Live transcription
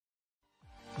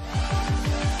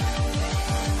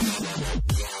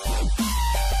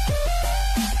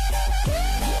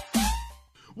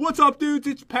what's up, dudes?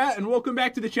 It's Pat, and welcome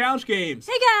back to the challenge games.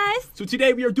 Hey, guys. So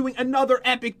today we are doing another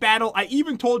epic battle. I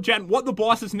even told Jen what the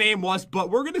boss's name was, but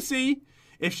we're gonna see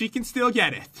if she can still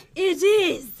get it. It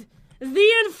is the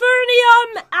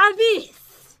Infernium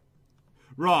Abyss.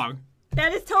 Wrong.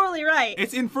 That is totally right.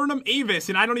 It's Infernum Avis,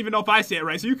 and I don't even know if I say it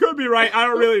right, so you could be right. I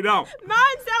don't really know. Mine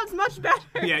sounds much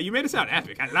better. Yeah, you made it sound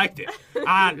epic. I liked it.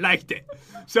 I liked it.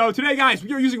 So today, guys,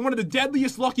 we are using one of the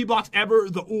deadliest lucky blocks ever,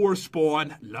 the Ore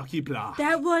Spawn Lucky Block.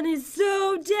 That one is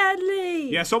so deadly.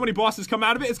 Yeah, so many bosses come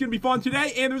out of it. It's going to be fun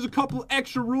today, and there's a couple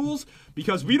extra rules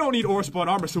because we don't need Ore Spawn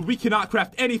armor, so we cannot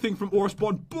craft anything from Ore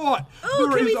Spawn, but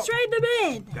oh, can we trade them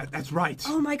in? That's right.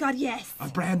 Oh my god, yes. A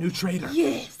brand new trader.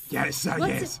 Yes. Yes,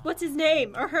 yes. What's his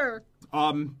name or her?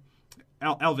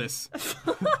 Elvis.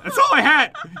 That's all I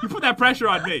had. You put that pressure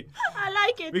on me. I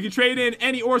like it. We can trade in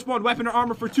any Ore Spawn weapon or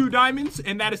armor for 2 diamonds,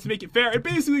 and that is to make it fair. And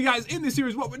basically, guys, in this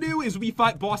series, what we do is we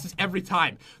fight bosses every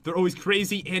time. They're always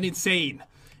crazy and insane.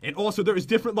 And also, there is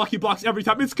different lucky blocks every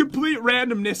time. It's complete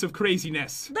randomness of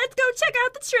craziness. Let's go check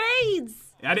out the trades.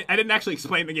 I didn't actually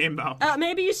explain the game, though.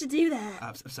 Maybe you should do that.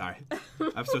 I'm sorry.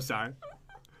 I'm so sorry.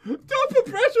 Don't put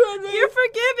pressure on me. You're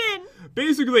forgiven.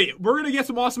 Basically, we're going to get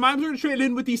some awesome items. We're going to trade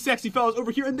in with these sexy fellas over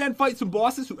here and then fight some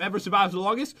bosses. Whoever survives the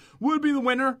longest will be the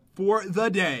winner for the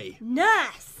day.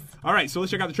 Nice. All right, so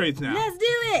let's check out the trades now. Let's do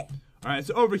it. All right,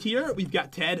 so over here, we've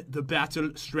got Ted, the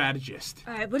battle strategist.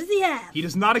 All right, what does he have? He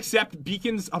does not accept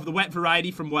beacons of the wet variety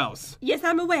from Wells. Yes,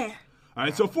 I'm aware. All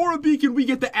right, so for a beacon, we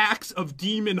get the Axe of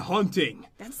Demon Hunting.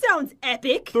 That sounds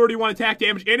epic. 31 attack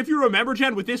damage. And if you remember,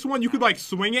 Jen, with this one, you could, like,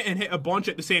 swing it and hit a bunch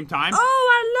at the same time. Oh,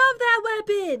 I love that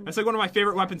weapon. That's, like, one of my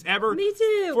favorite weapons ever. Me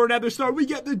too. For another star, we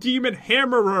get the Demon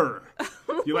Hammerer.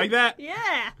 You like that?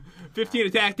 Yeah. 15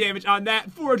 attack damage on that.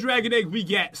 For a Dragon Egg, we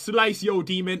get Slice Yo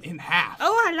Demon in half.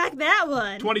 Oh, I like that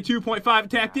one. 22.5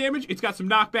 attack damage. It's got some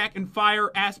knockback and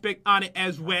fire aspect on it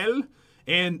as well.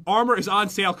 And armor is on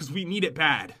sale because we need it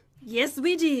bad. Yes,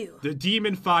 we do. The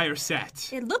Demon Fire set.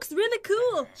 It looks really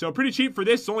cool. So pretty cheap for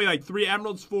this. It's only like 3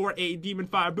 emeralds for a Demon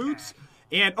Fire boots.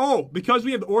 And oh, because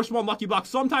we have the Ore Spawn Lucky Blocks,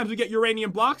 sometimes we get uranium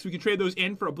blocks. We can trade those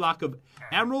in for a block of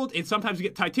emerald. And sometimes we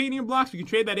get titanium blocks. We can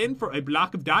trade that in for a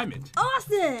block of diamond.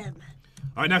 Awesome.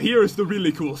 All right, now here is the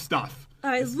really cool stuff. All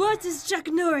right, what does Chuck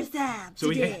Norris have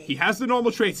today? So he has the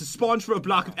normal traits: a sponge for a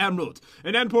block of emerald,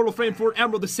 an end portal frame for an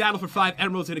emerald, a saddle for 5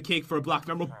 emeralds, and a cake for a block of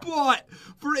emerald. But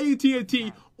for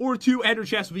AT&T or 2 ender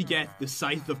chests, we get the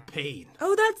Scythe of Pain.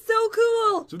 Oh, that's so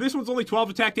cool. So this one's only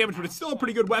 12 attack damage, but it's still a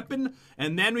pretty good weapon.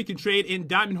 And then we can trade in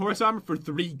diamond horse armor for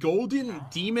 3 golden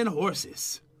demon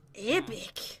horses.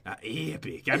 Epic.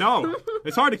 Epic. I know.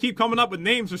 It's hard to keep coming up with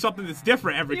names for something that's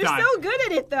different every time. You're so good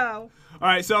at it, though. All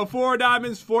right, so 4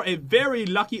 diamonds for a very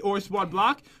lucky Ore Spawn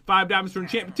block, 5 diamonds for an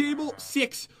enchantment table,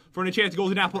 6 for an enchanted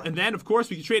golden apple, and then, of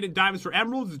course, we can trade in diamonds for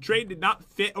emeralds. The trade did not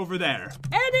fit over there.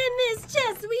 And in this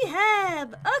chest, we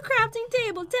have a crafting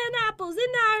table, 10 apples, an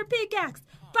iron pickaxe,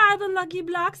 5 unlucky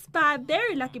blocks, 5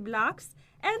 very lucky blocks,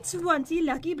 and 20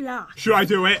 lucky blocks. Should I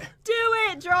do it? Do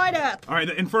it. Draw it up. All right,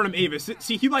 the Infernum Avis.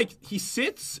 See, he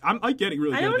sits. I'm like getting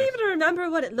really good I don't at this. even remember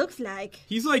what it looks like.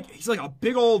 He's like a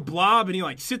big old blob, and he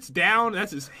like sits down.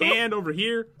 That's his hand over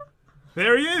here.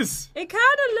 There he is. It kind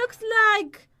of looks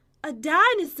like a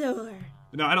dinosaur.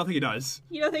 No, I don't think it does.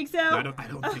 You don't think so? No, I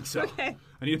don't think so. Okay.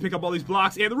 I need to pick up all these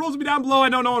blocks. And the rules will be down below. I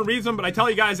know no one reads them, but I tell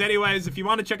you guys anyways. If you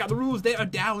want to check out the rules, they are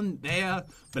down there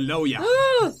below you.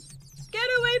 Ooh, get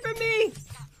away from me.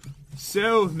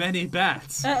 So many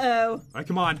bats. Uh-oh. All right,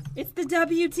 come on. It's the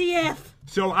WTF.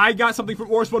 So I got something from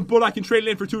Ore Spawn, but I can trade it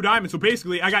in for 2 diamonds. So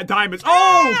basically, I got diamonds.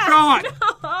 Oh,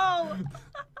 God!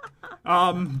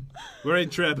 No. We're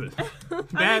in trouble.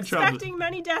 I'm trouble. expecting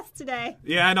many deaths today.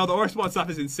 Yeah, I know. The Ore Spawn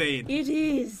stuff is insane. It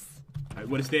is. All right,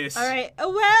 what is this? All right.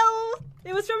 Well,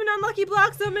 it was from an unlucky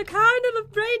block, so I'm kind of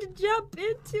afraid to jump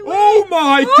into it. Oh,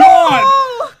 my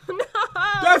Oh, God!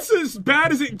 no. That's as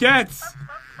bad as it gets.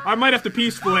 I might have to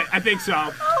peaceful it. I think so.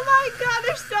 Oh, my God.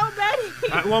 There's so many.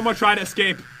 All right, one more try to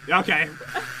escape. Okay.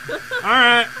 All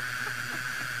right.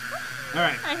 All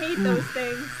right. I hate those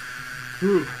things.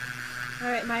 Whew. All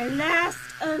right, my last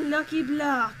unlucky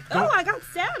block. Oh, I got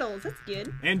saddles. That's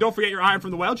good. And don't forget your iron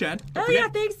from the well, Jen. Oh, yeah,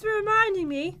 thanks for reminding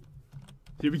me.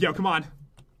 Here we go. Come on.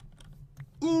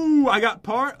 Ooh, I got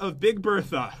part of Big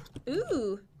Bertha.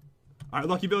 Ooh. All right,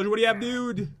 Lucky Villager, what do you have,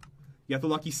 dude? You got the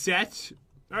lucky set.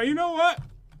 All right, you know what?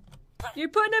 You're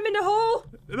putting them in the hole?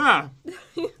 Nah.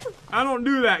 I don't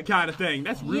do that kind of thing.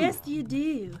 That's rude. Yes, you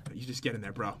do. You just get in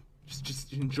there, bro.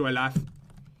 Just enjoy life.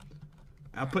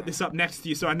 I'll put this up next to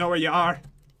you so I know where you are.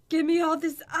 Give me all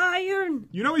this iron.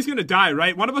 You know he's gonna die,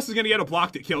 right? One of us is gonna get a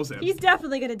block that kills him. He's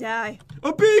definitely gonna die.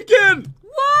 A beacon!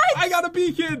 What? I got a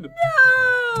beacon. No.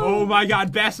 Oh my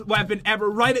god, best weapon ever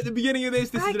right at the beginning of this.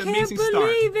 This is an amazing start. I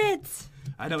can't believe it.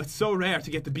 I know, it's so rare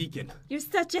to get the beacon. You're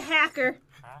such a hacker.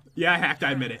 Yeah, I hacked,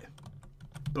 I admit it.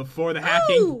 Before the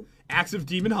hacking, Ooh. acts of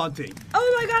demon hunting.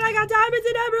 Oh my god, I got diamonds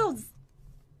and emeralds.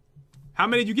 How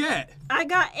many did you get? I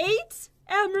got 8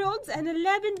 emeralds and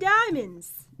 11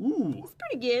 diamonds. Ooh. It's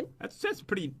pretty good. That's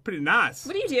pretty nice.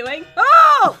 What are you doing?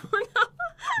 Oh! No.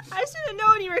 I should have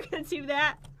known you were going to do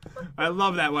that. I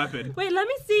love that weapon. Wait, let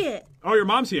me see it. Oh, your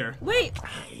mom's here. Wait.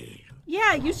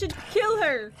 Yeah, you should kill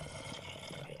her.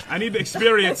 I need the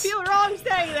experience. I feel wrong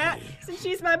saying that since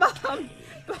she's my mom.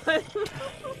 But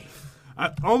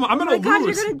I'm gonna lose. God,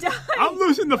 you're gonna die. I'm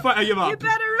losing the fight. I give up. You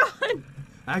better run.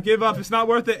 I give up. It's not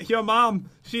worth it. Your mom,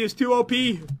 she is too OP.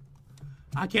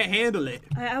 I can't handle it.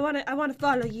 I wanna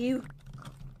follow you.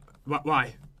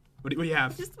 Why? What do you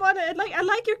have? Just wanna I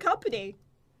like your company.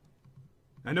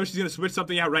 I know she's gonna switch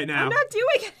something out right now. I'm not doing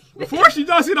anything. Before she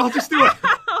does it, I'll just do it.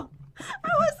 Ow! I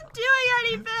wasn't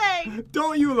doing anything.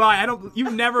 Don't you lie.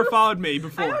 You've never followed me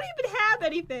before. I don't even have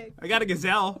anything. I got a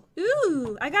gazelle.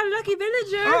 Ooh, I got a lucky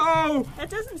villager. Uh-oh. That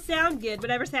doesn't sound good,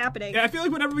 whatever's happening. Yeah, I feel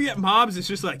like whenever we get mobs, it's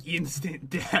just like instant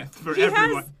death for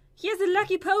everyone. He has a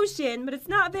lucky potion, but it's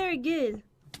not very good.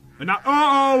 And now,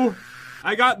 uh-oh!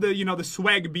 I got the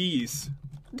swag bees.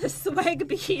 The swag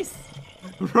bees.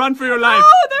 Run for your life.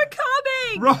 Oh, they're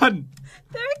coming. Run.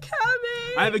 They're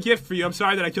coming. I have a gift for you. I'm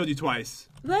sorry that I killed you twice.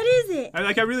 What is it?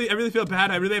 I really feel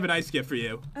bad. I really have a nice gift for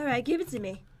you. All right, give it to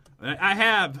me. I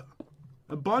have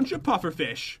a bunch of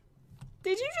pufferfish.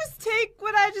 Did you just take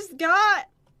what I just got?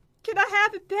 Can I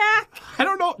have it back? I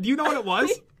don't know. Do you know what it was?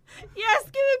 Yes,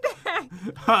 give it back.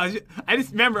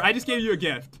 I just gave you a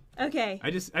gift. Okay.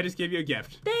 I just gave you a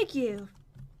gift. Thank you.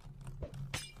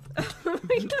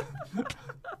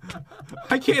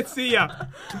 I can't see ya.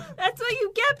 That's what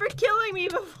you get for killing me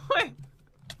before.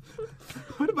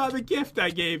 What about the gift I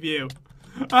gave you?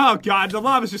 Oh god, the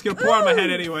lava's just gonna pour on my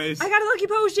head anyways. I got a lucky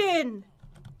potion.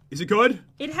 Is it good?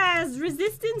 It has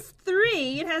resistance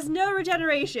 3. It has no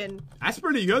regeneration. That's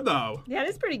pretty good though. Yeah,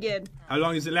 it's pretty good. How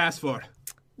long does it last for?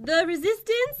 The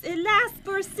resistance, it lasts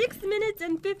for 6 minutes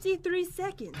and 53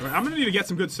 seconds. All right, I'm gonna need to get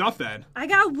some good stuff then. I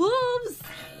got wolves.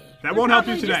 That won't help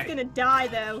you They're today. just gonna die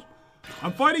though.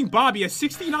 I'm fighting Bob. He has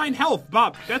 69 health.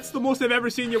 Bob, that's the most I've ever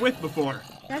seen you with before.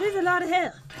 That is a lot of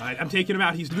health. Alright, I'm taking him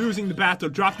out. He's losing the battle.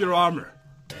 Drop your armor.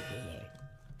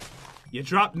 You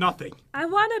dropped nothing. I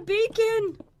want a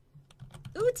beacon.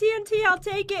 Ooh, TNT, I'll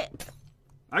take it.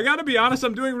 I gotta be honest,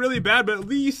 I'm doing really bad, but at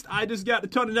least I just got a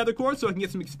ton of nether quartz so I can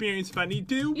get some experience if I need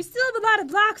to. You still have a lot of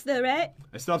blocks though, right?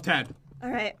 I still have 10.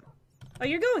 Alright. Oh,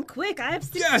 you're going quick. I have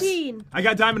 16. Yes! I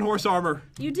got diamond horse armor.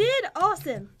 You did?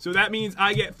 Awesome. So that means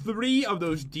I get 3 of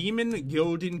those demon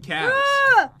golden cows.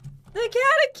 Ah! The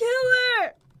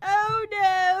caterpillar! Oh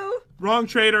no! Wrong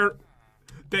trader.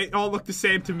 They all look the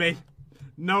same to me.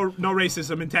 No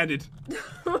racism intended.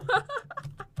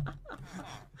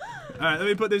 Alright, let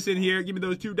me put this in here. Give me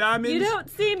those 2 diamonds. You don't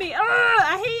see me.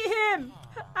 I hate him.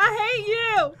 I hate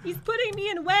you. He's putting me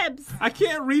in webs. I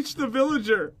can't reach the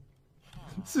villager.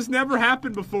 This has never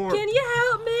happened before. Can you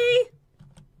help me?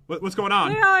 What's going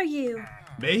on? Where are you?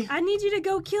 Me? I need you to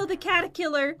go kill the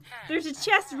caterpillar. There's a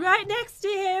chest right next to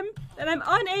him that I'm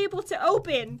unable to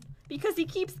open because he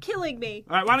keeps killing me.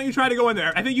 Alright, why don't you try to go in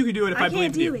there? I think you can do it if I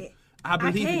believe in you. I can't do it. I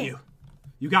believe in you.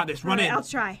 You got this. Run in. I'll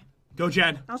try. Go,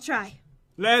 Jen. I'll try.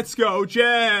 Let's go,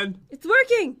 Jen. It's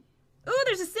working. Ooh,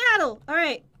 there's a saddle. All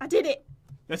right, I did it.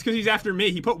 That's because he's after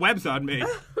me. He put webs on me.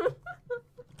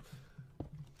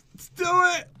 Let's do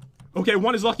it. Okay,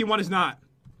 one is lucky, one is not.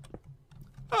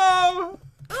 Oh.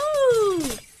 Ooh,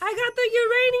 I got the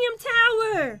uranium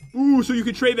tower. Ooh, so you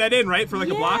could trade that in, right? For like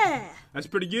a block? Yeah. That's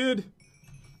pretty good.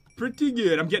 Pretty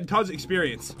good. I'm getting tons of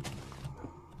experience.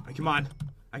 All right, come on.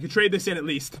 I can trade this in at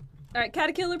least. All right,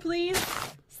 caterpillar, please.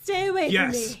 Stay away from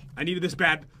Yes. me. I needed this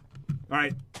bad. All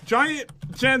right. Giant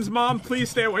Jen's mom, please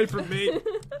stay away from me.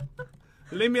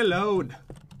 Leave me alone.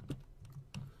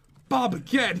 Bob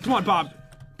again. Come on, Bob.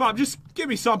 Bob, just give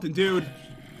me something, dude.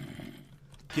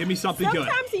 Give me something good.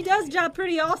 Sometimes he does drop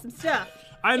pretty awesome stuff.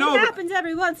 I know. It happens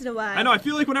every once in a while. I know. I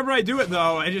feel like whenever I do it,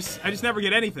 though, I just never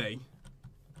get anything.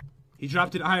 He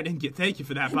dropped an iron ingot. Thank you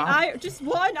for that, Bob. Just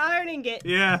one iron ingot.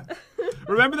 Yeah.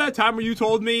 Remember that time where you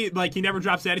told me, like, he never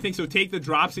drops anything, so take the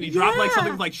drops, and he dropped, like,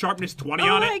 something with, like, sharpness 20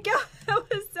 on it? Oh, my God. That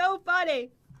was so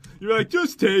funny. You were like,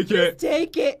 just take it.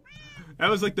 Take it. That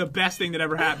was, like, the best thing that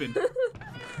ever happened.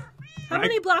 How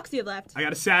many blocks do you have left? I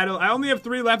got a saddle. I only have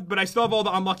 3 left, but I still have all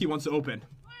the unlucky ones to open.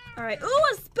 All right. Ooh,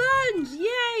 a sponge.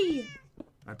 Yay. All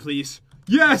right, please.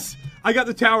 Yes! I got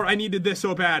the tower. I needed this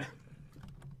so bad.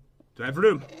 Do I have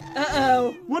room?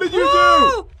 Uh-oh. What did you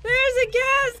Whoa! do? There's a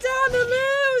ghast on the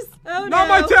loose! Oh, Not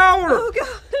no. my tower! Oh,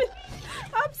 God.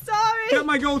 I'm sorry. Get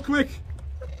my gold quick.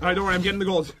 All right, don't worry. I'm getting the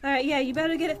gold. All right, yeah, you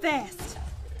better get it fast.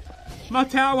 My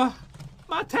tower.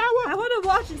 My tower. I want to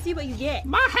watch and see what you get.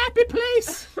 My happy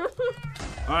place. All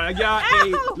right, I got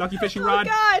Ow! a lucky fishing Oh, rod.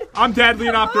 God. I'm dead,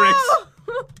 Leonopteryx. Oh!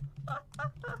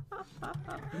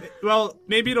 Well,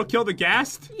 maybe it'll kill the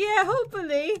ghast. Yeah,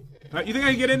 hopefully. All right, you think I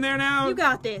can get in there now? You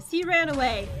got this. He ran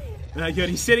away. Good.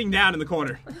 He's sitting down in the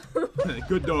corner.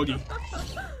 Good doggy.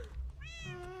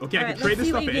 Okay, I All right, can trade let's this see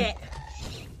stuff what in. you get.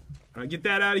 All right, get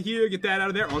that out of here. Get that out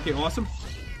of there. Okay, awesome.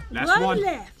 Last One one.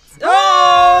 left.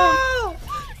 Oh!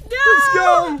 No! Let's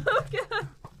go. Oh, God.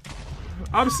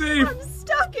 I'm safe. I'm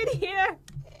stuck in here.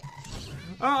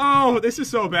 Uh-oh, this is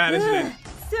so bad, isn't it?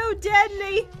 So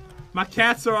deadly. My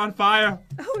cats are on fire.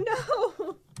 Oh,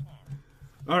 no.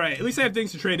 All right, at least I have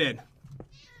things to trade in.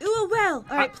 Ooh, well.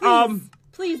 All right, please.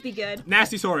 Please be good.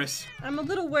 Nastysaurus. I'm a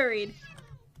little worried.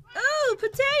 Oh,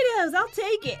 potatoes. I'll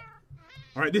take it.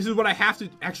 All right, this is what I have to...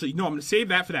 Actually, no, I'm going to save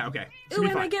that for that. Okay. This will Ooh,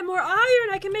 be and I fine. get more iron.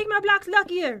 I can make my blocks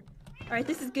luckier. All right,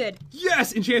 this is good.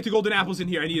 Yes, enchanted golden apples in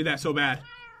here. I needed that so bad.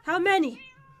 How many?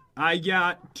 I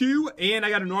got 2, and I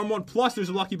got a normal one. Plus, there's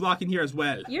a lucky block in here as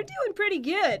well. You're doing pretty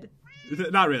good.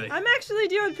 Not really. I'm actually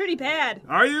doing pretty bad.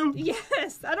 Are you?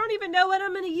 Yes, I don't even know what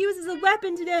I'm going to use as a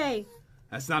weapon today.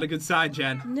 That's not a good sign,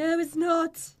 Jen. No, it's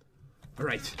not. All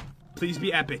right. Please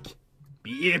be epic.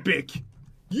 Be epic.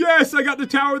 Yes, I got the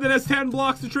tower that has 10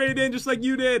 blocks to trade in, just like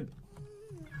you did.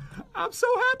 I'm so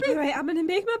happy. All right, I'm going to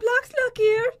make my blocks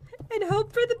luckier and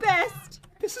hope for the best.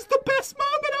 This is the best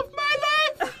moment of my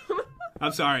life.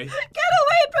 I'm sorry. Get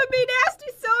away from me,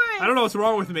 Nastysaurus! I don't know what's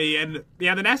wrong with me, and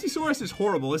yeah, the Nastysaurus is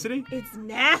horrible, isn't he? It's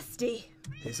nasty.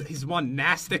 He's one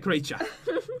nasty creature.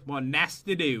 One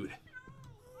nasty dude.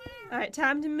 All right,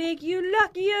 time to make you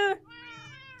luckier.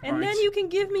 And All right. then you can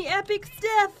give me epic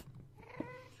stuff.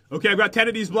 Okay, I've got 10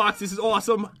 of these blocks. This is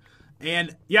awesome.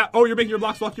 And yeah, oh, you're making your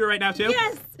blocks luckier right now too?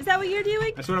 Yes! Is that what you're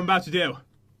doing? That's what I'm about to do.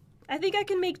 I think I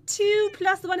can make 2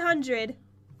 plus 100.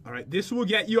 All right, this will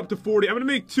get you up to 40. I'm going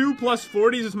to make 2 plus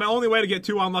 40s. It's my only way to get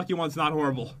 2 unlucky ones. Not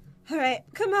horrible. All right,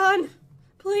 come on.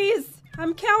 Please,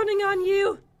 I'm counting on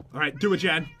you. All right, do it,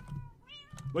 Jen.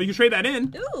 Well, you can trade that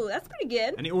in. Ooh, that's pretty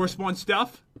good. Any ore spawn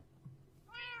stuff?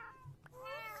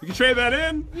 You can trade that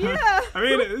in. Yeah. I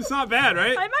mean, it's not bad,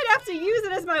 right? I might have to use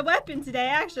it as my weapon today,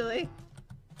 actually.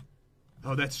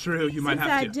 Oh, that's true. You might Since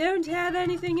have I to. don't have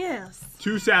anything else.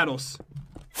 2 saddles.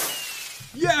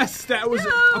 Yes, that was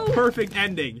No. a perfect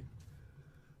ending.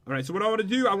 All right, so what I want to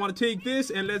do, I want to take this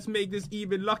and let's make this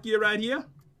even luckier right here.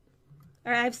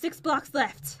 All right, I have 6 blocks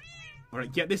left. All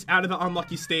right, get this out of the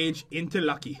unlucky stage into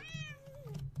lucky.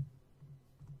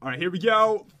 All right, here we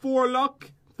go. 4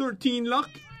 luck, 13 luck,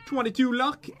 22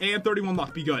 luck, and 31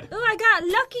 luck. Be good. Oh, I got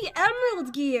lucky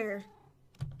emerald gear.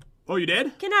 Oh, you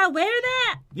did? Can I wear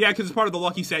that? Yeah, because it's part of the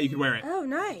lucky set. You can wear it. Oh,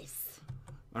 nice.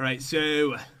 All right,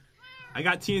 so I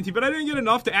got TNT, but I didn't get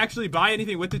enough to actually buy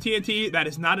anything with the TNT. That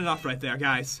is not enough right there,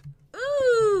 guys.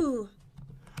 Ooh.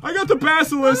 I got the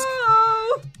basilisk.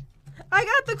 Oh, I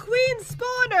got the queen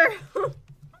spawner.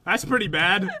 That's pretty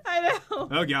bad. I know.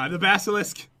 Oh, God, the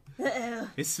basilisk Uh-oh.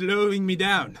 is slowing me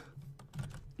down.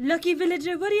 Lucky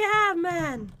villager, what do you have,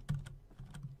 man?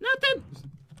 Nothing.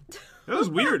 That was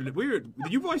weird. Weird.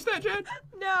 Did you voice that, Jen?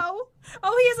 No.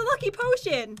 Oh, he has a lucky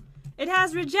potion. It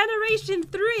has regeneration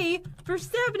 3 for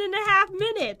 7.5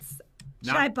 minutes.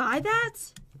 Should No. I buy that?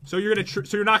 So you're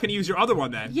not gonna use your other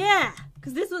one then? Yeah,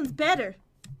 because this one's better.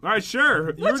 All right, sure.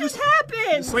 You What were just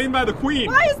happened? slain by the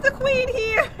queen. Why is the queen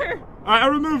here? All right, I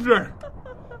removed her.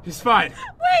 He's fine.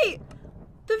 Wait,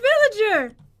 the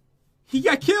villager. He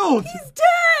got killed. He's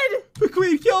dead. The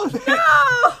queen killed him.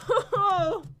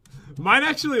 No. Mine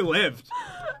actually lived.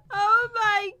 Oh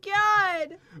my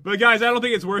god. But guys, I don't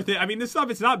think it's worth it. I mean, this stuff,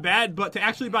 it's not bad, but to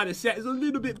actually buy the set is a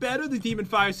little bit better, the Demon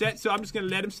Fire set, so I'm just going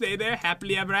to let him stay there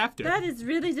happily ever after. That is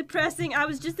really depressing. I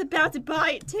was just about to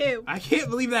buy it too. I can't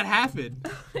believe that happened.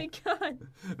 Oh my god.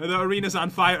 The arena's on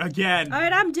fire again.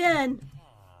 Alright, I'm done.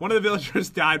 One of the villagers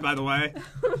died, by the way.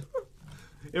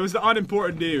 It was the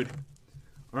unimportant dude.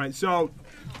 Alright, so...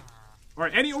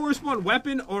 Alright, any ore spawn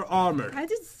weapon or armor? I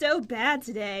did so bad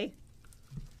today.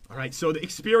 Alright, so the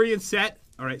experience set.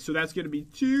 Alright, so that's going to be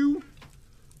 2.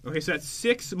 Okay, so that's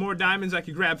 6 more diamonds I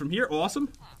could grab from here. Awesome.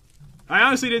 I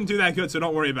honestly didn't do that good, so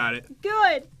don't worry about it.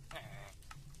 Good.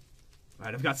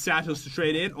 Alright, I've got satchels to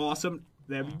trade in. Awesome.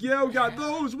 There we go. Got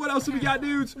those. What else have we got,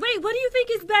 dudes? Wait, what do you think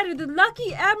is better? The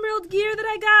lucky emerald gear that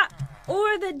I got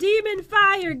or the demon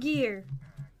fire gear?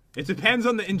 It depends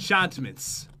on the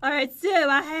enchantments. Alright, so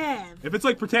I have. If it's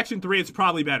like protection 3, it's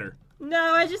probably better.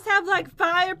 No, I just have like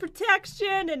fire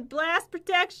protection and blast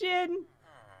protection.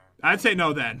 I'd say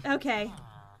no then. Okay.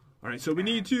 Alright, so we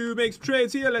need to make some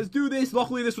trades here. Let's do this.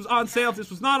 Luckily, this was on sale. If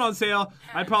this was not on sale,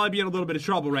 I'd probably be in a little bit of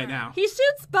trouble right now. He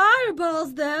shoots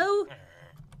fireballs, though.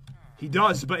 He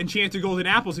does, but enchanted golden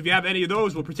apples, if you have any of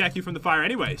those, will protect you from the fire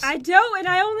anyways. I don't, and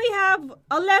I only have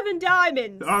 11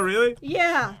 diamonds. Oh, really?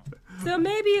 Yeah. So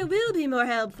maybe it will be more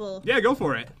helpful. Yeah, go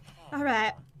for it.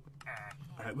 Alright.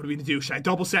 Alright, what are we gonna do? Should I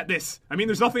double set this? I mean,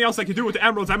 there's nothing else I can do with the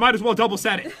emeralds. I might as well double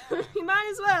set it. You might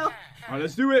as well. Alright,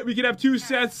 let's do it. We can have 2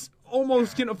 sets.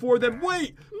 Almost can afford them.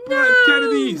 Wait! No! I have 10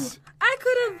 of these. I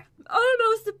could have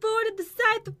almost afforded the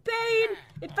Scythe of Pain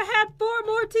if I had 4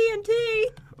 more TNT.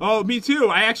 Oh, me too.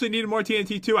 I actually needed more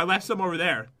TNT too. I left some over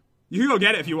there. You can go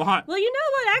get it if you want. Well, you know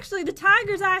what? Actually, the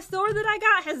Tiger's Eye sword that I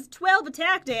got has 12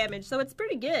 attack damage, so it's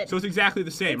pretty good. So it's exactly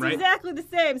the same, right? It's exactly the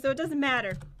same, so it doesn't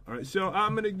matter. Alright, so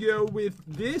I'm gonna go with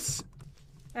this.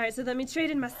 Alright, so let me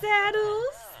trade in my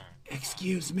saddles.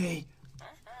 Excuse me.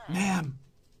 Ma'am.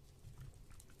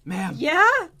 Ma'am. Yeah?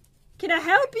 Can I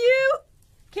help you?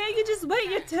 Can't you just wait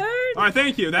your turn? Alright,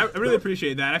 thank you. I really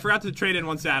appreciate that. I forgot to trade in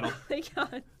 1 saddle. Oh my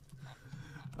god.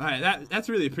 Alright, that's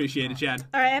really appreciated, Chad.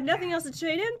 Alright, I have nothing else to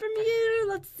trade in from you.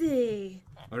 Let's see.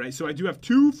 Alright, so I do have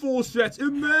 2 full sets,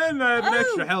 and then I have an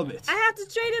extra helmet. I have to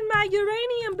trade in my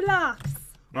uranium blocks.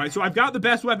 Alright, so I've got the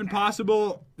best weapon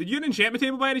possible. Did you get an enchantment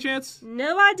table by any chance?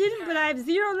 No, I didn't, but I have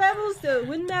 0 levels, so it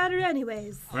wouldn't matter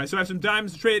anyways. Alright, so I have some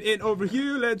diamonds to trade in over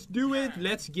here. Let's do it.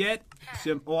 Let's get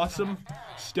some awesome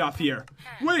stuff here.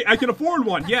 Wait, I can afford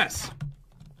one. Yes.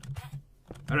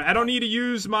 Alright, I don't need to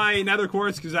use my nether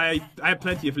quartz because I have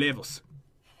plenty of levels.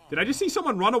 Did I just see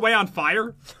someone run away on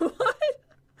fire? What?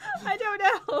 I don't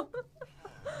know.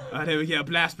 Alright, there we go.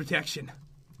 Blast protection.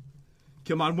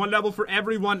 Come on, 1 level for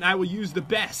everyone. I will use the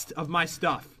best of my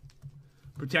stuff.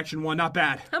 Protection 1, not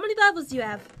bad. How many levels do you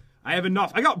have? I have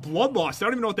enough. I got blood loss. I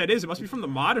don't even know what that is. It must be from the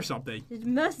mod or something. It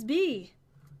must be.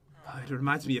 It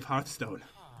reminds me of Hearthstone.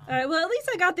 Alright, well, at least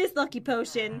I got this lucky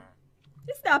potion.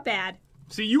 It's not bad.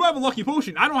 See, you have a lucky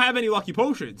potion. I don't have any lucky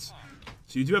potions.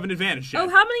 So you do have an advantage, Chad. Oh,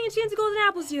 how many enchanted golden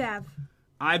apples do you have?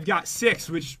 I've got 6,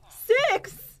 which...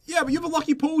 6? Yeah, but you have a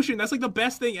lucky potion. That's like the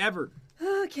best thing ever.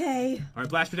 Okay. Alright,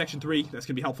 blast protection 3. That's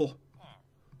gonna be helpful.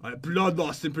 Alright,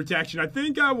 bloodlust and protection. I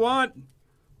think I want...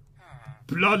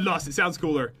 bloodlust. It sounds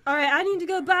cooler. Alright, I need to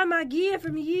go buy my gear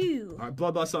from you. Alright,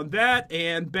 bloodlust on that.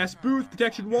 And best boost,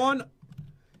 protection 1.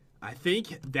 I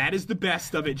think that is the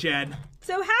best of it, Jen.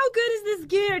 So how good is this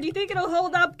gear? Do you think it'll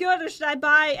hold up good, or should I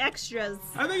buy extras?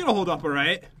 I think it'll hold up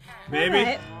alright. Maybe.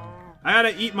 Alright. I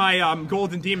gotta eat my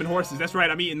golden demon horses. That's right,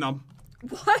 I'm eating them.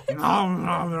 What? Ew.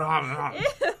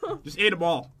 Just ate them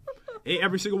all. Ate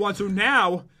every single one. So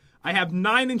now I have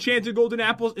 9 enchanted golden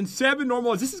apples and 7 normal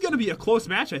ones. This is gonna be a close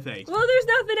match, I think. Well, there's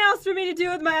nothing else for me to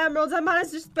do with my emeralds. I might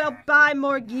as well just buy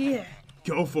more gear.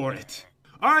 Go for it.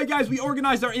 Alright guys, we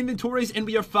organized our inventories and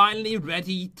we are finally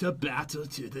ready to battle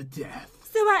to the death.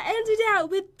 So I ended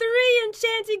out with 3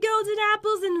 enchanted golden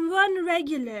apples and 1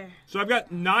 regular. So I've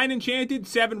got 9 enchanted,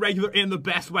 7 regular, and the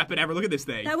best weapon ever. Look at this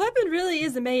thing. That weapon really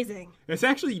is amazing. It's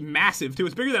actually massive too.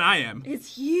 It's bigger than I am.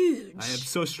 It's huge. I am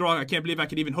so strong, I can't believe I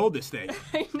can even hold this thing.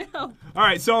 I know.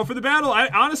 Alright, so for the battle, I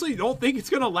honestly don't think it's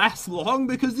gonna last long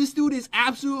because this dude is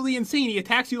absolutely insane. He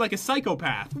attacks you like a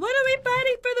psychopath. What are we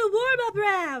fighting for the warm-up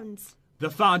rounds? The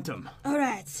Phantom.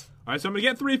 Alright. Alright, so I'm gonna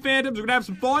get 3 Phantoms. We're gonna have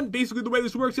some fun. Basically, the way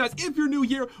this works, guys, if you're new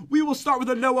here, we will start with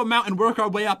a low amount and work our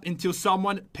way up until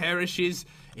someone perishes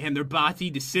and their body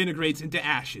disintegrates into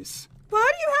ashes.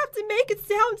 Why do you have to make it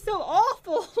sound so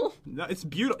awful? No, it's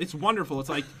beautiful. It's wonderful. It's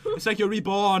like you're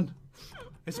reborn.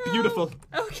 It's beautiful.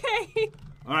 Okay.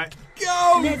 Alright,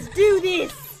 go! Let's do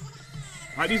this.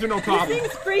 Alright, these are no These problem.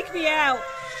 things freak me out.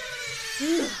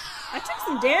 I took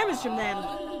some damage from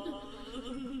them.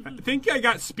 I think I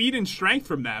got speed and strength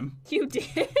from them. You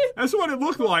did? That's what it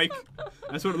looked like.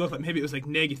 That's what it looked like. Maybe it was like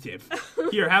negative.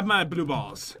 Here, have my blue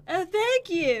balls. Thank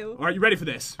you. Alright, you ready for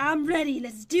this? I'm ready.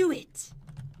 Let's do it.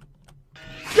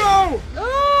 Go!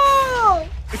 Oh!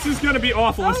 This is gonna be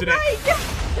awful, isn't it? my God.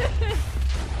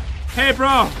 Hey,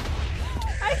 bro!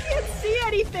 I can't see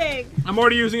anything. I'm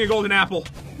already using a golden apple.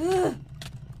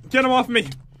 Get him off me.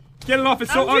 Get it off,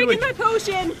 it's so I'm ugly. drinking my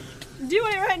potion. I'm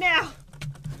doing it right now.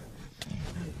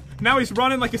 Now he's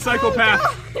running like a psychopath.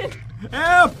 Oh, God.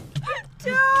 Help!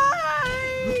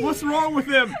 Die! What's wrong with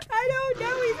him? I don't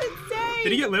know. He's insane.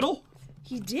 Did he get little?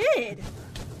 He did.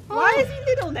 Why is he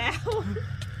little now?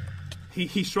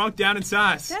 He shrunk down in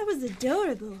size. That was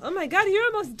adorable. Oh my God, you're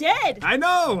almost dead. I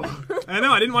know. I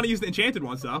know. I didn't want to use the enchanted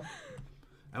ones though.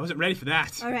 I wasn't ready for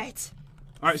that. All right.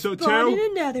 All right, so Spawn 2.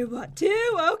 in another one.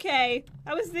 2? Okay.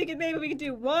 I was thinking maybe we could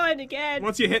do 1 again.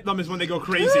 Once you hit them is when they go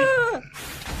crazy.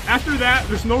 After that,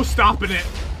 there's no stopping it.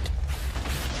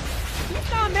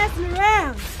 He's not messing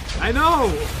around. I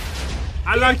know.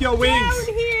 I like your wings.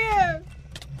 Down here.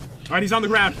 All right, he's on the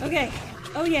ground. Okay.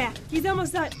 Oh yeah. He's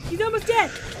almost done. He's almost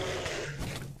dead.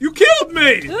 You killed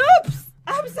me. Oops.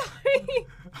 I'm sorry.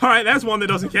 All right, that's one that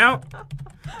doesn't count.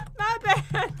 My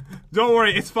bad. Don't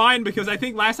worry, it's fine because I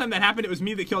think last time that happened, it was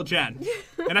me that killed Jen.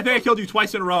 And I think I killed you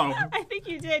twice in a row. I think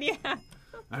you did, yeah.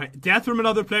 All right, death from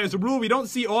another player is a rule we don't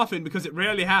see often because it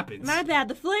rarely happens. My bad.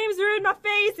 The flames were in my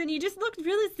face and you just looked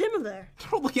really similar. I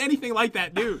don't look anything like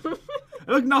that dude.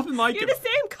 I look nothing like You're him. the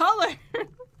same color.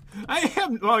 I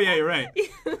am. Oh, yeah, you're right.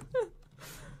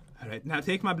 All right, now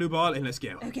take my blue ball and let's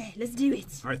go. Okay, let's do it.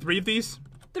 All right, 3 of these.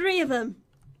 3 of them.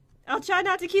 I'll try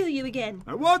not to kill you again.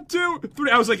 All right, 1, 2,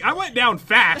 3. I was like, I went down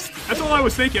fast. That's all I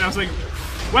was thinking. I was like,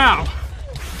 wow,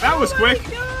 that was quick. Oh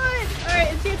my god! All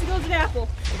right, it's chance to golden apple.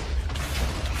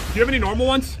 Do you have any normal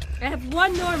ones? I have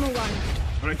 1 normal one.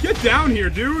 All right, get down here,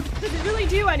 dude. Does it really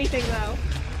do anything though?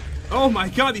 Oh my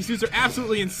god, these dudes are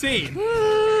absolutely insane.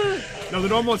 No, the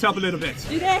normal ones help a little bit.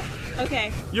 Do they?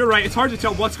 Okay. You're right, it's hard to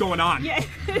tell what's going on. Yeah,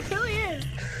 it really is.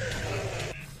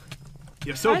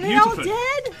 You're so Are they beautiful. all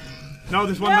dead? No,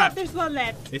 there's one No, left. there's 1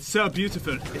 left. It's so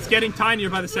beautiful. It's getting tinier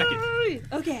by the second.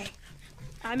 Okay.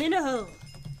 I'm in a hole.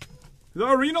 The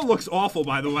arena looks awful,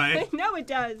 by the way. No, it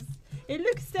does. It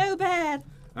looks so bad.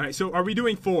 All right, so are we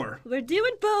doing 4? We're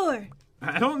doing 4.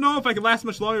 I don't know if I can last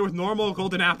much longer with normal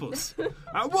golden apples.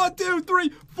 1, 2, 3,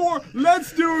 4.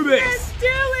 Let's do this. Let's do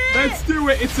it! Let's do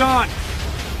it. It's on.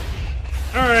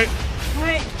 All right.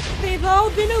 Alright, they've all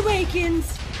been awakened.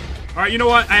 All right, you know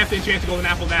what? I have to enchant the golden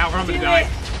apple now or I'm going to Do die. it.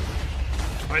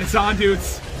 All right, it's on,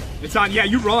 dudes. It's on. Yeah,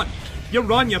 you run. You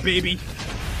run, you baby.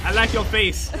 I like your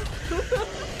face.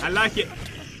 I like it.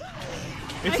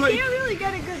 It's I like, can't really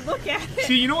get a good look at it.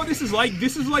 see, you know what this is like?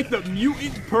 This is like the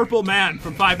mutant purple man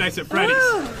from Five Nights at Freddy's.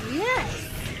 Oh, yes.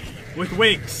 With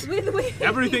wings. With wings.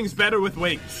 Everything's better with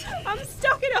wings. I'm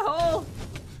stuck in a hole.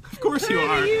 Of course you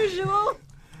are. Per usual.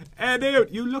 Hey, dude,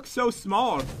 you look so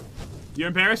small. You're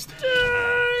embarrassed?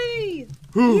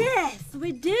 Whew. Yes,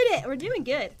 we did it. We're doing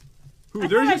good. Ooh, I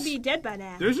thought I'd be dead by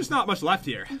now. there's just not much left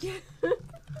here.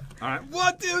 All right,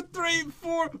 1, 2, 3,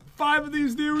 4, 5 of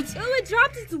these dudes. Oh, it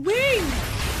dropped its wings.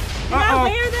 Can I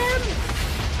wear them?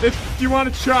 If you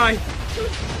want to try.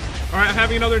 All right, I'm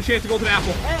having another enchanted golden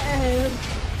apple. Uh-oh.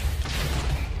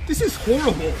 This is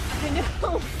horrible. I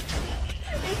know.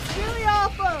 It's really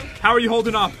awful. How are you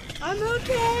holding up? I'm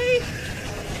okay.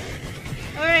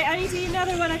 All right, I need to eat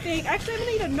another one, I think. Actually, I'm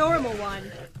gonna eat a normal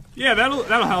one. Yeah, that'll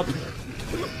help.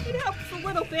 It helps a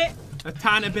little bit. A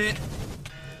tiny bit.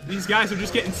 These guys are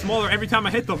just getting smaller every time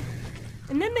I hit them.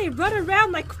 And then they run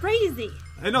around like crazy.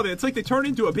 I know, it's like they turn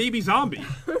into a baby zombie.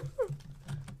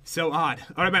 So odd.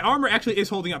 All right, my armor actually is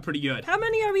holding up pretty good. How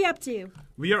many are we up to?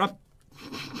 We are up.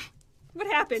 What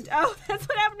happened? Oh, that's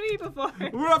what happened to me before.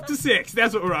 We're up to 6.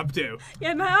 That's what we're up to.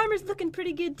 Yeah, my armor's looking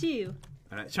pretty good too.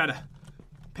 All right, try to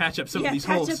patch up some Yeah, of these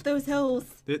patch holes. up those holes.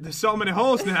 There's so many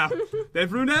holes now.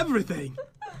 They've ruined everything.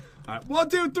 All right, 1,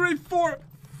 2, 3, 4,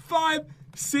 5,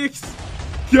 6,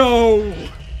 go.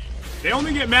 They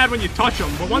only get mad when you touch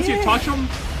them, but once you touch them,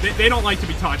 they don't like to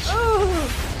be touched.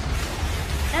 Oh,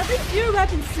 at least your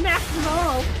weapon smacks them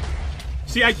all.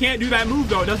 See, I can't do that move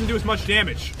though. It doesn't do as much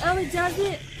damage. Oh, it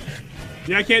doesn't?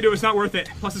 Yeah, I can't do it. It's not worth it.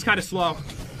 Plus, it's kind of slow.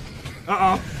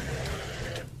 Uh-oh.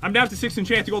 I'm down to 6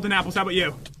 enchanted golden apples. How about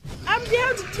you? I'm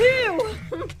down to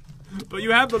 2. But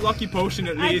you have the lucky potion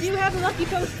at I least. do have the lucky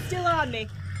potion still on me.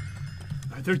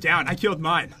 They're down. I killed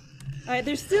mine. All right,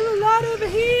 there's still a lot over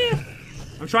here.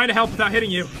 I'm trying to help without hitting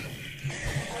you.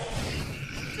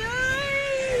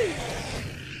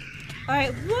 All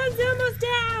right, one's almost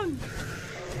down.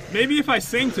 Maybe if I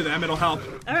sing to them, it'll help.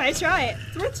 All right, try it.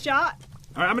 It's worth a shot.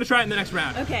 All right, I'm going to try it in the next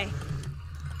round. Okay.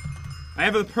 I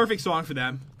have a perfect song for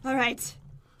them. All right.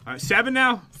 All right, 7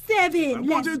 now. 7.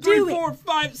 1, 2, Let's 3, do 4, it.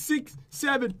 5, 6,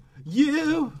 7.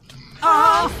 You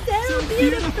Oh, are so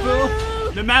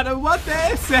beautiful. no matter what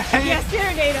they say. Yeah,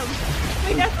 serenade them.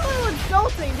 Wait, that's a little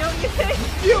insulting, don't you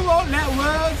think? You won't let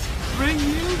words bring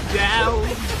you down.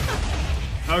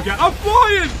 Oh god, I'm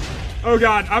flying! Oh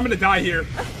god, I'm gonna die here.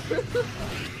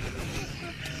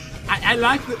 I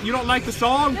like the, you don't like the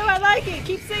song? No, I like it.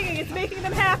 Keep singing. It's making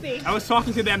them happy. I was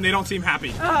talking to them, they don't seem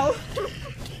happy. Oh.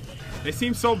 They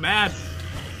seem so mad.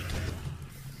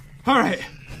 Alright.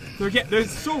 They're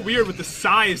so weird with the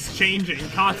size changing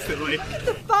constantly. Look at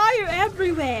the fire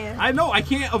everywhere. I know, I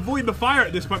can't avoid the fire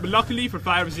at this point, but luckily for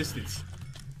fire resistance.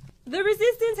 The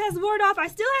resistance has worn off. I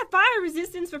still have fire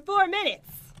resistance for 4 minutes.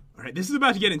 All right, this is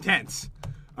about to get intense.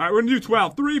 All right, we're gonna do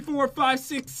 12. 3, 4, 5,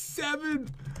 6, 7,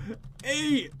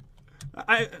 8.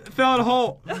 I fell in a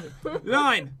hole.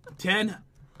 9, 10,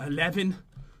 11,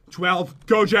 12.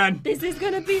 Go, Jen. This is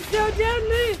gonna be so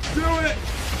deadly. Do it.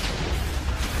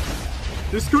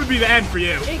 This could be the end for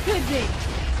you. It could be.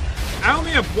 I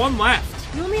only have one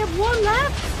left. You only have one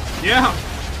left? Yeah.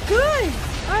 Good.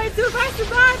 Alright, so if I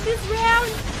survive this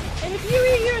round, and if you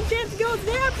eat your enchanted golden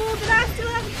apple, then I still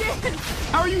have a chance.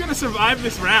 How are you gonna survive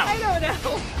this round? I don't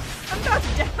know. I'm about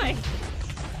to die.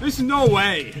 There's no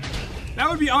way. That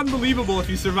would be unbelievable if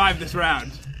you survived this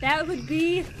round. That would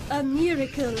be a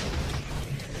miracle.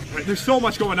 Right, there's so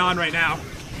much going on right now.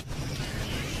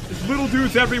 There's little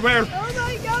dudes everywhere. Oh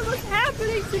my god, what's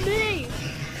happening to me?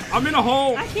 I'm in a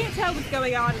hole. I can't tell what's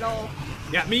going on at all.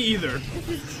 Yeah, me either. This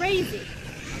is crazy.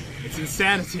 It's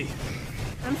insanity.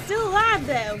 I'm still alive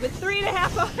though, with 3.5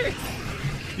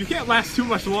 hearts. You can't last too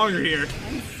much longer here.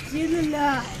 I'm still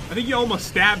alive. I think you almost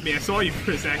stabbed me. I saw you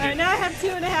for a second. Alright, now I have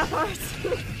 2.5 hearts.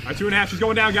 Alright, 2.5. She's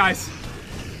going down, guys.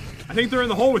 I think they're in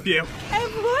the hole with you. I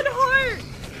have 1 heart.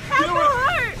 Half a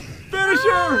heart. Finish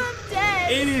her. Oh, I'm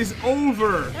dead. It is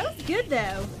over. That was good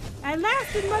though. I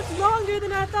lasted much longer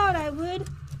than I thought I would.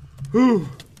 Whew.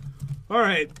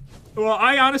 Alright. Well,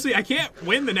 I can't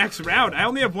win the next round. I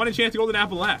only have 1 enchanted golden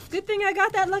apple left. Good thing I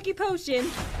got that lucky potion.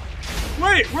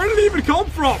 Wait, where did it even come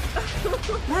from?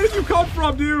 Where did you come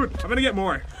from, dude? I'm gonna get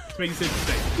more. Let's make this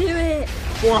interesting. Do it.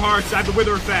 4 hearts. I have the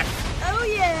wither effect. Oh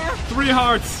yeah. 3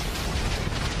 hearts.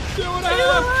 2.5. 2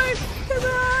 hearts. Come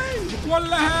on.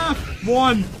 1.5.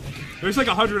 1. There's like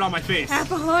 100 on my face.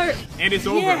 Half a heart. And it's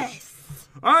over. Yes.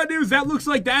 Alright, dudes, that looks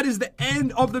like that is the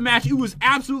end of the match. It was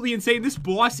absolutely insane. This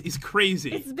boss is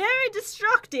crazy. It's very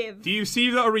destructive. Do you see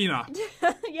the arena?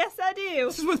 Yes, I do.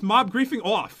 This is with mob griefing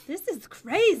off. This is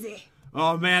crazy.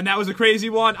 Oh man, that was a crazy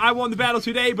one. I won the battle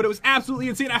today, but it was absolutely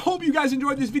insane. I hope you guys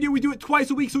enjoyed this video. We do it twice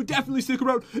a week, so definitely stick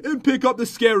around and pick up the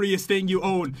scariest thing you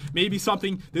own. Maybe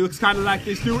something that looks kind of like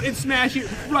this dude, and smash it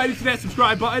right into that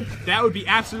subscribe button. That would be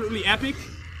absolutely epic,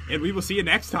 and we will see you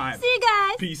next time. See you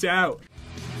guys. Peace out.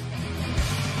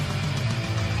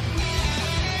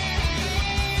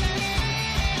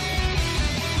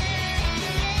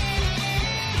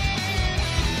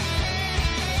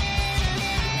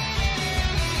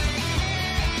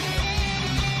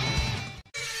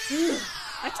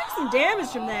 I took some damage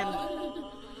from them.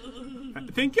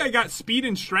 I think I got speed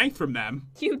and strength from them.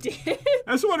 You did?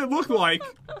 That's what it looked like.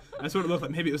 That's what it looked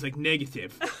like. Maybe it was like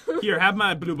negative. Here, have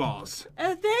my blue balls.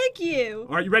 Thank you.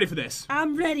 All right, you ready for this?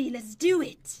 I'm ready. Let's do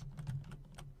it.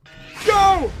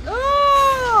 Go!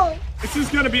 Oh! This is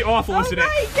gonna be awful, isn't it? Oh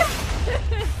my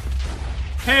god!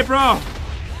 Hey, bro.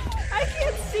 I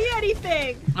can't see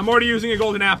anything. I'm already using a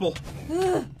golden apple.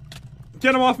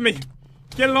 Get him off me.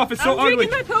 Get it off. It's so I'm ugly.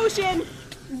 drinking my potion.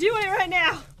 I'm doing it right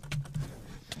now.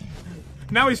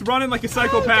 Now he's running like a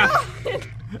psychopath. Oh,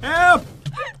 Help!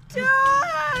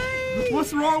 Die!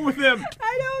 What's wrong with him?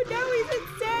 I don't know. He's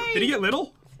insane. Did he get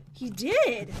little? He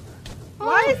did.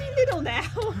 Why is he little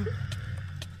now?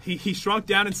 He shrunk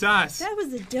down in size. That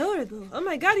was adorable. Oh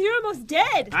my god, you're almost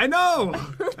dead. I know.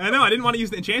 I know. I didn't want to use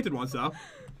the enchanted ones though.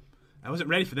 I wasn't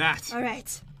ready for that. All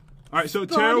right. All right, so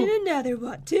Spawn 2. in another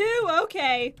one. 2?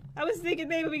 Okay. I was thinking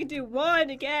maybe we could do 1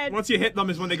 again. Once you hit them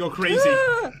is when they go crazy.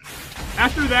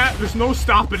 After that, there's no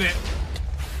stopping it.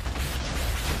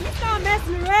 He's not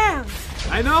messing around.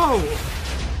 I know.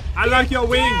 I like your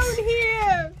wings. Down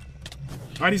here.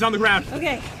 All right, he's on the ground.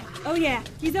 Okay. Oh yeah.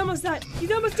 He's almost done. He's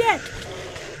almost dead.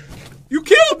 You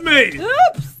killed me.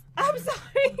 Oops. I'm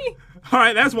sorry. All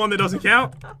right, that's one that doesn't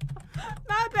count.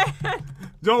 My bad.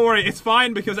 Don't worry, it's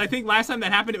fine because I think last time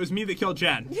that happened, it was me that killed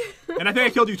Jen. And I think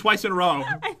I killed you twice in a row.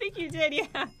 I think you did,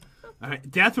 yeah. Alright,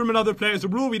 death from another player is a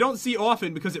rule we don't see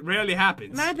often because it rarely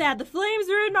happens. My bad. The flames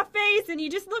were in my face and you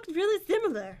just looked really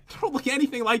similar. I don't look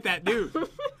anything like that dude.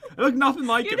 I look nothing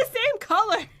like You're him. the same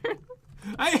color.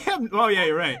 I am. Oh, yeah,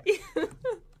 you're right.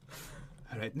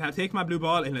 Alright, now take my blue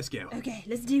ball and let's go. Okay,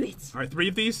 let's do it. Alright, 3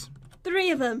 of these. 3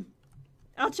 of them.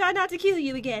 I'll try not to kill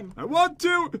you again. 1,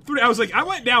 2, 3. I was like, I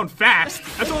went down fast.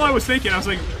 That's all I was thinking. I was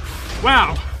like,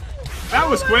 wow. That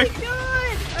was quick. Oh my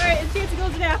god! Alright, enchanted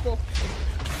golden apple.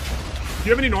 Do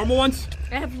you have any normal ones?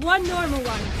 I have 1 normal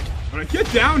one. Alright,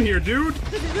 get down here, dude.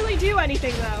 Does it really do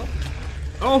anything though?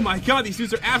 Oh my god, these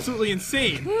dudes are absolutely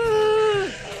insane.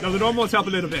 No, the normal ones help a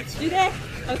little bit. Do they?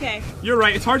 Okay. You're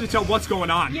right, it's hard to tell what's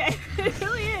going on. Yeah, it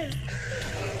really is.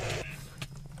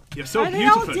 You're so Are they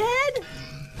beautiful. all dead?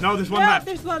 No, there's one No, left.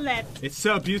 there's 1 left. It's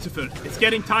so beautiful. It's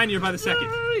getting tinier by the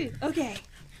second. Okay.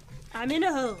 I'm in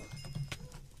a hole.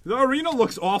 The arena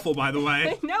looks awful, by the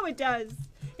way. No, it does.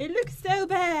 It looks so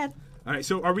bad. All right,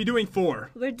 so are we doing 4?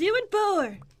 We're doing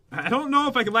 4. I don't know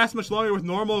if I can last much longer with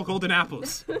normal golden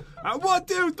apples. 1,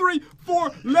 2, 3,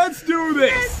 4. Let's do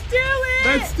this. Let's do it.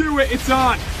 Let's do it. It's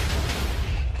on.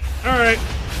 All right.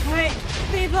 All right,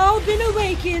 they've all been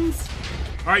awakened.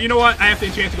 All right, you know what? I have to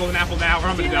enchant the golden apple now, or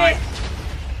I'm gonna die.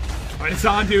 All right, it's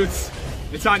on, dudes.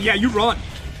 It's on. Yeah, you run.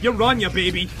 You run, ya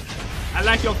baby. I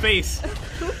like your face.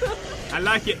 I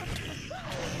like it.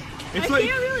 It's I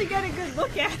can't really get a good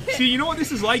look at it. See, you know what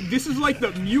this is like? This is like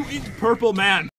the mutant purple man.